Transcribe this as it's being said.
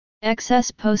Excess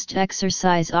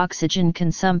post-exercise oxygen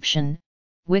consumption,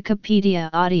 Wikipedia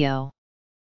audio.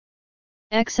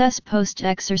 Excess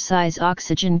post-exercise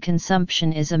oxygen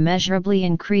consumption is a measurably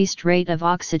increased rate of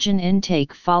oxygen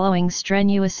intake following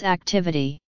strenuous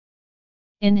activity.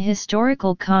 In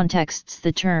historical contexts,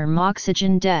 the term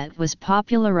oxygen debt was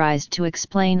popularized to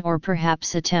explain or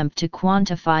perhaps attempt to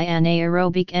quantify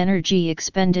anaerobic energy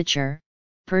expenditure,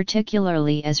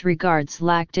 particularly as regards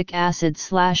lactic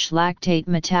acid/lactate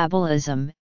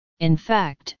metabolism. In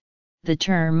fact, the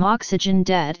term oxygen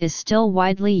debt is still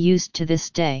widely used to this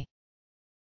day.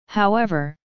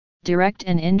 However, direct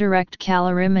and indirect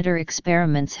calorimeter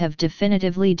experiments have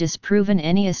definitively disproven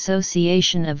any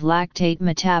association of lactate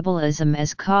metabolism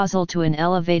as causal to an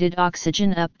elevated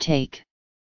oxygen uptake.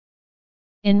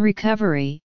 In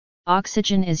recovery,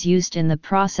 oxygen is used in the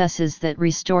processes that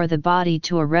restore the body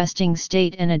to a resting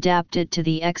state and adapt it to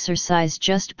the exercise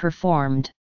just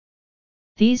performed.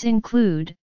 These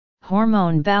include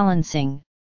hormone balancing,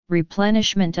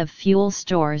 replenishment of fuel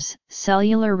stores,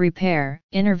 cellular repair,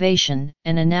 innervation,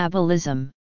 and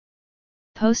anabolism.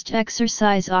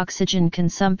 Post-exercise oxygen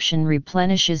consumption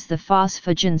replenishes the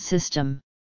phosphagen system.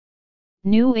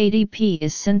 New ADP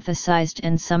is synthesized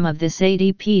and some of this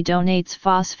ADP donates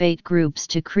phosphate groups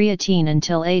to creatine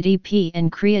until ADP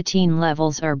and creatine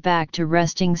levels are back to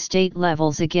resting state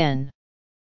levels again.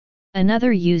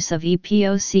 Another use of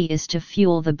EPOC is to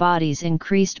fuel the body's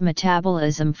increased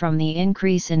metabolism from the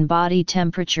increase in body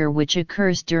temperature which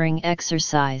occurs during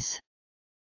exercise.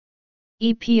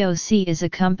 EPOC is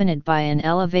accompanied by an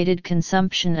elevated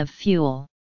consumption of fuel.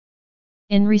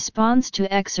 In response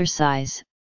to exercise,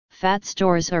 fat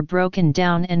stores are broken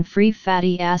down and free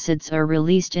fatty acids are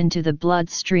released into the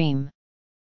bloodstream.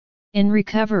 In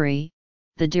recovery,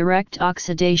 the direct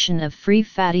oxidation of free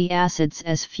fatty acids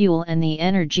as fuel and the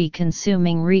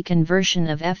energy-consuming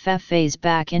reconversion of FFAs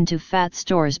back into fat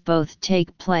stores both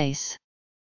take place.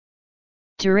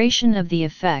 Duration of the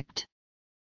effect.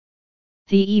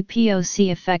 The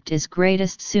EPOC effect is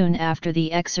greatest soon after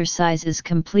the exercise is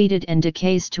completed and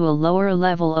decays to a lower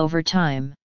level over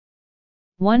time.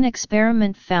 One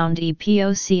experiment found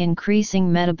EPOC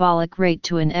increasing metabolic rate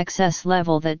to an excess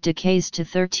level that decays to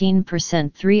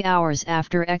 13% 3 hours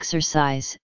after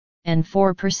exercise, and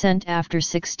 4% after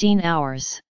 16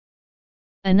 hours.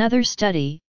 Another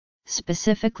study,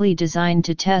 specifically designed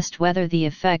to test whether the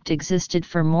effect existed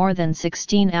for more than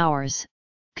 16 hours,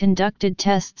 conducted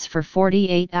tests for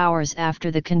 48 hours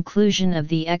after the conclusion of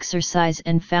the exercise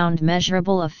and found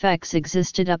measurable effects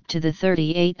existed up to the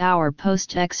 38-hour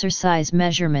post-exercise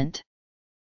measurement.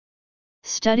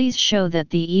 Studies show that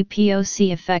the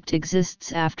EPOC effect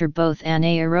exists after both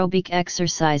anaerobic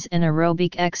exercise and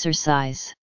aerobic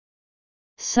exercise.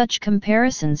 Such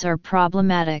comparisons are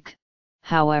problematic,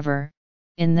 however,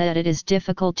 in that it is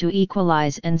difficult to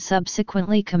equalize and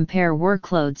subsequently compare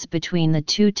workloads between the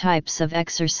two types of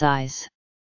exercise.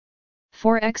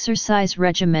 For exercise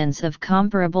regimens of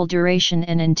comparable duration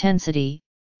and intensity,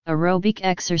 aerobic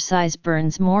exercise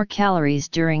burns more calories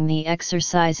during the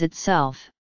exercise itself,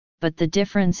 but the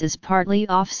difference is partly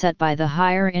offset by the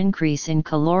higher increase in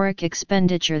caloric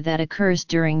expenditure that occurs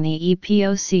during the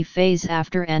EPOC phase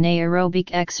after anaerobic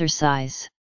exercise.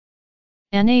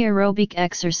 Anaerobic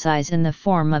exercise in the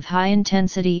form of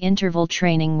high-intensity interval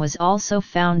training was also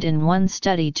found in one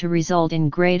study to result in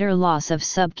greater loss of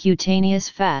subcutaneous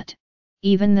fat,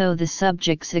 even though the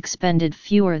subjects expended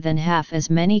fewer than half as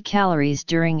many calories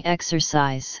during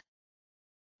exercise.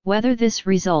 Whether this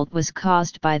result was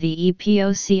caused by the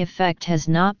EPOC effect has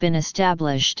not been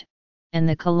established, and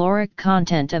the caloric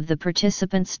content of the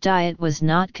participants' diet was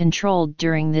not controlled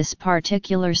during this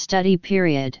particular study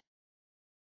period.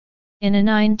 In a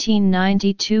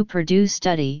 1992 Purdue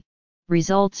study,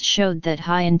 results showed that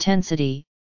high-intensity,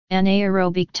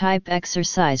 anaerobic-type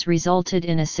exercise resulted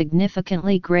in a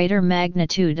significantly greater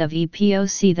magnitude of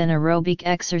EPOC than aerobic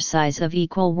exercise of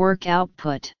equal work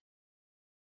output.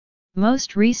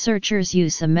 Most researchers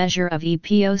use a measure of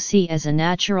EPOC as a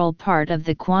natural part of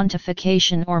the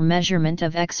quantification or measurement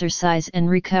of exercise and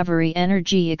recovery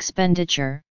energy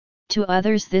expenditure. To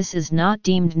others, this is not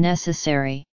deemed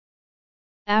necessary.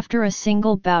 After a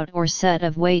single bout or set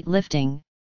of weightlifting,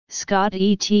 Scott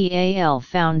et al.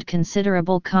 Found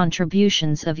considerable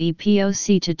contributions of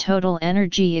EPOC to total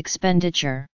energy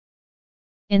expenditure.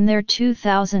 In their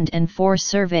 2004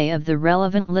 survey of the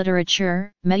relevant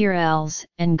literature, Meyerels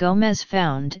and Gomez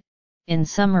found, in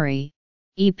summary,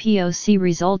 EPOC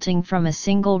resulting from a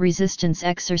single resistance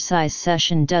exercise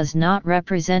session does not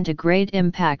represent a great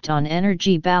impact on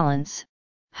energy balance.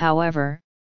 However,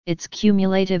 its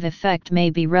cumulative effect may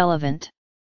be relevant.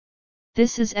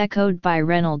 This is echoed by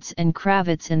Reynolds and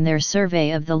Kravitz in their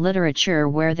survey of the literature,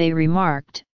 where they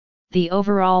remarked, the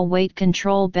overall weight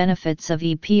control benefits of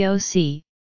EPOC,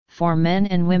 for men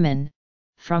and women,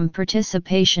 from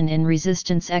participation in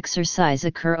resistance exercise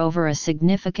occur over a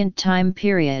significant time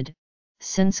period,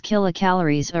 since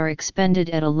kilocalories are expended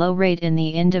at a low rate in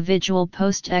the individual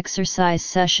post-exercise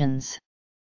sessions.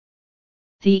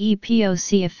 The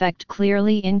EPOC effect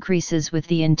clearly increases with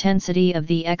the intensity of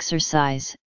the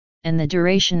exercise, and the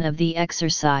duration of the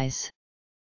exercise.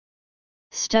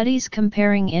 Studies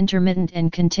comparing intermittent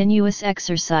and continuous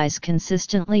exercise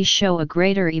consistently show a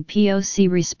greater EPOC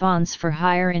response for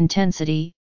higher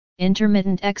intensity,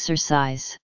 intermittent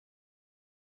exercise.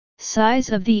 Size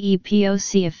of the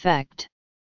EPOC effect.